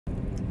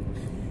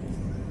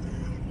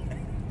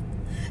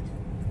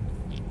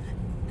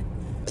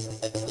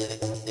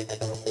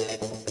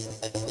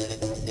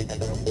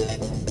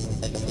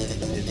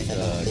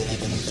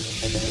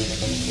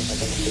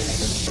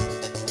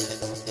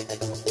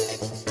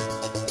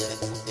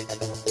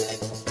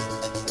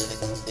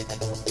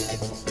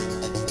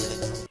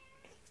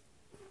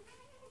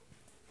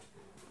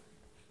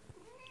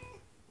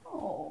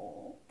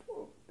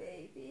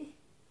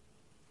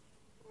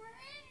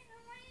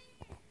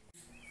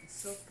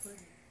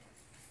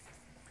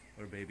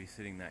We're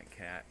babysitting that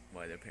cat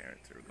while their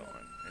parents are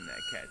gone. And that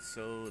cat's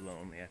so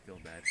lonely. I feel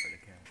bad for the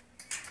cat.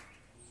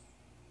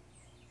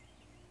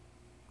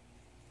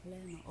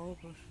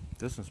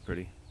 This one's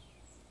pretty.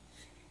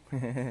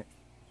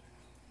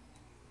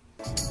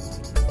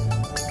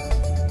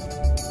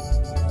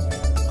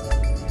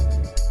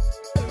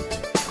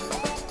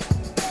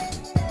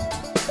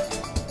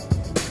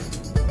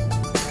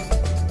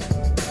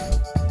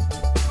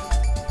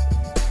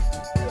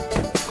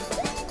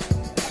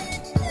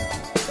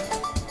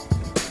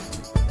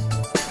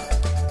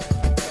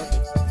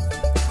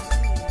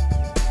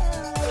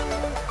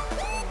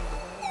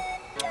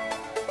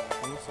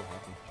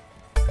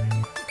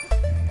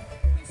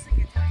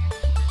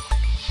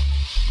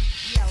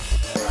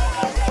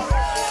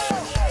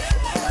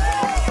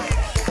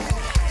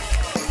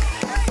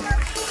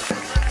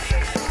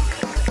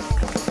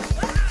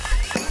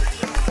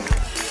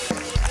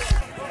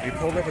 We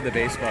pulled up at the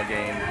baseball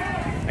game.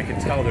 I could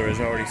tell there was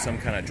already some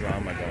kind of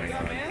drama going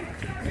on.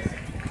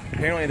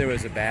 Apparently there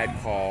was a bad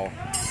call.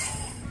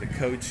 The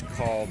coach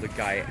called the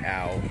guy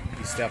out.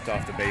 He stepped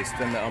off the base.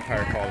 Then the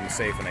umpire called him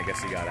safe, and I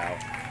guess he got out.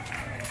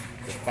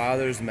 The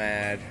father's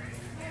mad,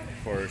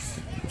 of course.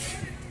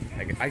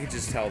 I could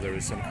just tell there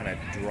was some kind of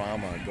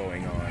drama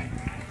going on.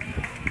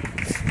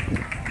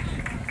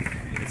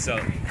 And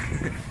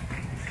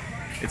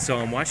so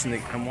I'm watching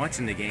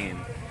the game.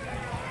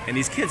 And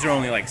these kids are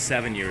only like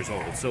 7 years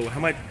old. So how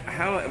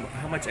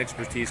much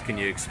expertise can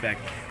you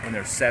expect when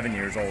they're 7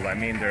 years old? I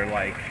mean, they're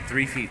like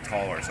 3 feet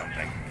tall or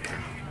something.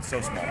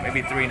 So small,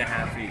 maybe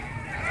 3.5 feet.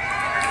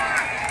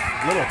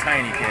 Little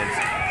tiny kids.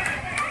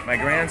 My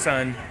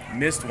grandson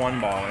missed one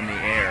ball in the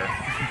air,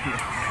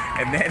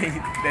 and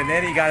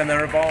then he got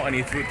another ball and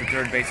he threw it to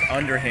third base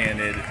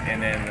underhanded.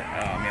 And then,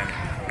 oh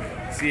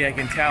man, see, I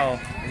can tell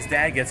his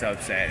dad gets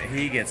upset.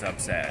 He gets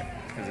upset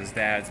because his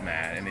dad's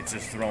mad, and it's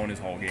just thrown his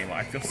whole game off.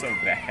 I feel so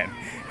bad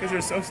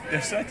because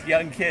they're such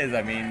young kids.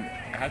 I mean,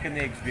 how can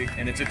they?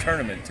 And it's a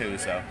tournament too,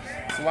 so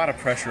it's a lot of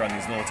pressure on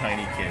these little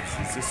tiny kids.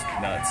 It's just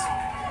nuts.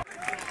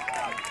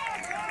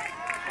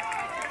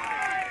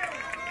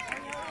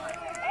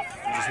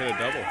 He just hit a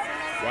double.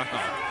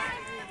 Wow.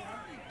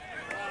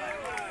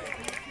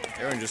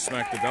 Aaron just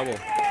smacked the double.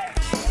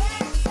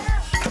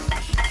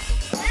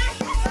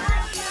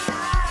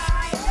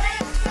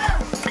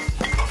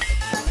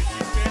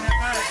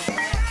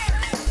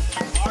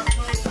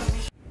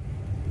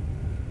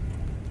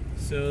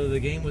 So the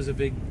game was a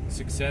big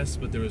success,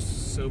 but there was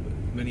so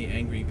many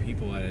angry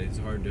people at it. It's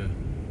hard to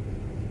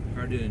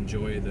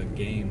enjoy the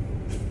game.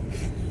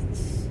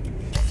 So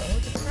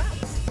the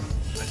crowds.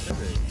 I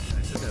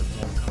said that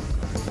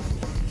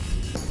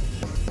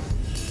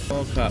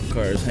all cop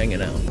cars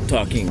hanging out,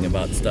 talking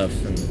about stuff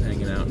and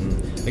hanging out, and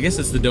I guess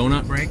it's the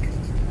donut break.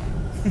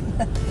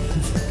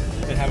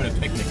 They're having a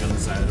picnic on the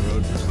side of the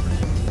road for some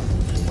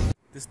reason.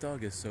 This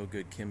dog is so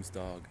good, Kim's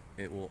dog.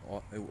 It will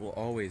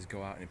always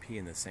go out and pee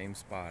in the same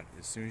spot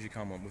as soon as you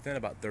come home. Within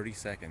about 30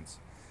 seconds,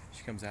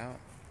 she comes out,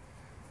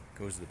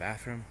 goes to the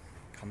bathroom,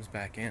 comes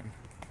back in.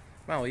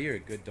 Molly, you're a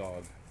good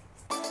dog.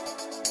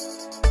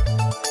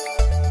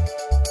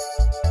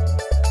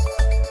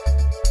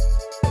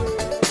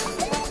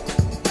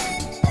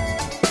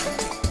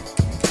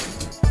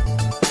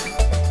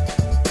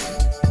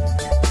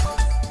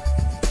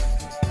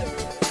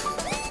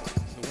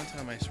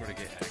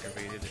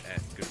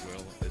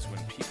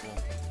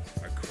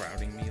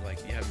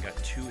 You haven't got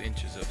 2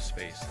 inches of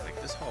space.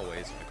 Like this hallway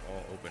is like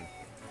all open,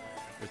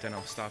 but then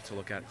I'll stop to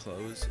look at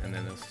clothes, and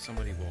then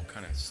somebody will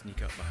kind of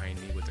sneak up behind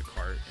me with a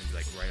cart and be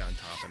like right on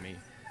top of me.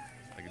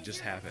 Like it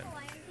just happened.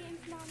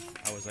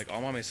 I was like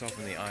all by myself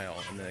in the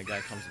aisle, and then a guy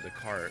comes with a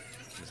cart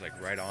and is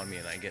like right on me,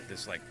 and I get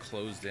this like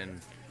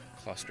closed-in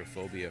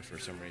claustrophobia for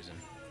some reason.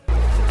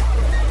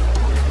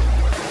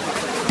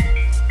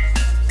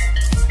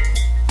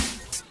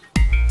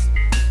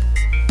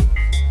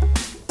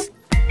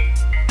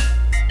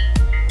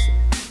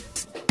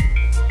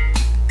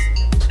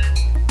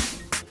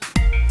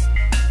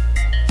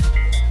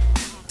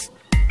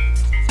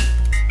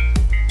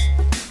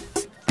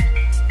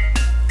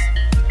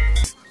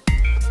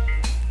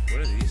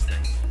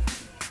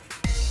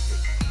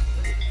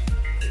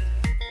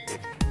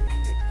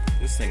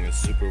 This thing is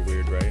super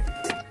weird, right?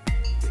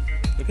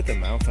 Look at the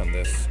mouth on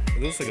this.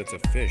 It looks like it's a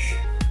fish.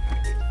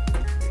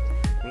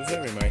 What does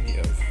that remind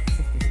you of?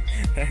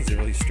 That is a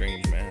really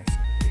strange mask.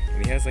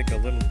 And he has like a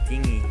little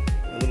ding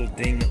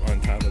on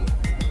top of it.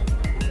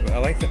 But I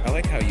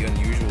like how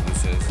unusual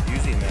this is.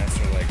 Usually masks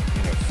are like,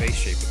 you know, face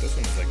shape, but this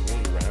one is like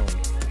really round.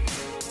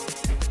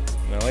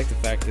 And I like the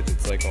fact that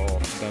it's like all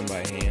done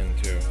by hand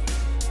too.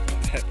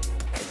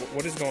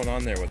 What is going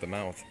on there with the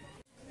mouth?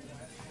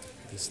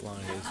 This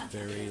line is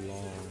very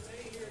long.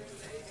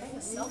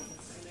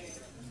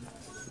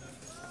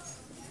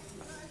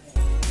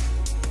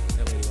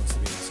 That lady wants to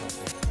be in a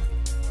selfie.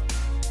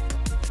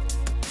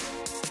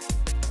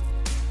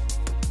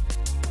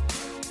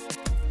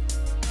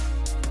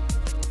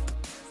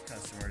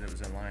 Customer that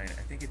was in line,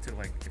 I think it felt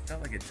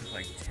like it took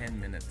like 10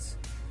 minutes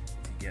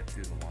to get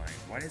through the line.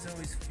 Why does it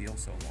always feel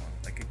so long?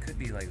 Like it could could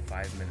be like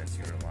 5 minutes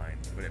you're in line,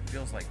 but it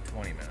feels like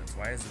 20 minutes.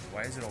 Why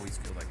does it always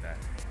feel like that?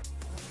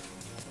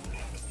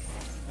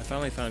 I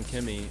finally found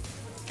Kimmy,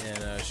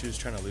 and she was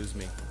trying to lose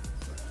me,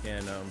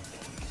 and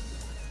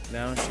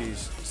now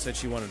she's said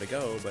she wanted to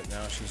go, but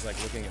now she's like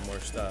looking at more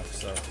stuff.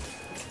 So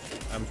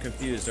I'm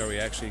confused. Are we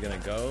actually gonna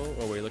go,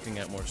 or are we looking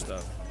at more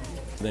stuff?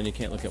 Then you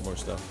can't look at more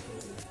stuff.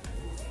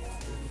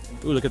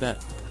 Ooh, look at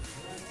that.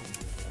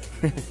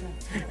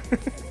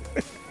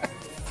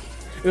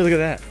 Ooh, look at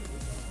that.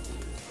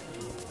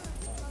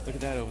 Look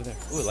at that over there.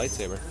 Ooh, a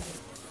lightsaber.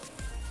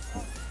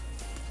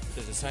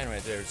 There's a sign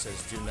right there that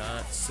says, "Do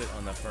not sit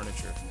on the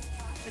furniture."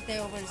 But they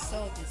already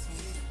sold this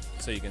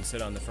one. So you can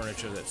sit on the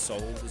furniture that's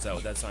sold? Is that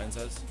what that sign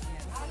says?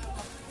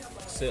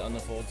 Yeah. Sit on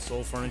the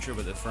sold furniture,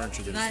 but the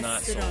furniture that is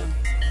not sit sold. on.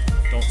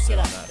 Don't sit Get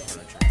on up. that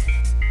furniture.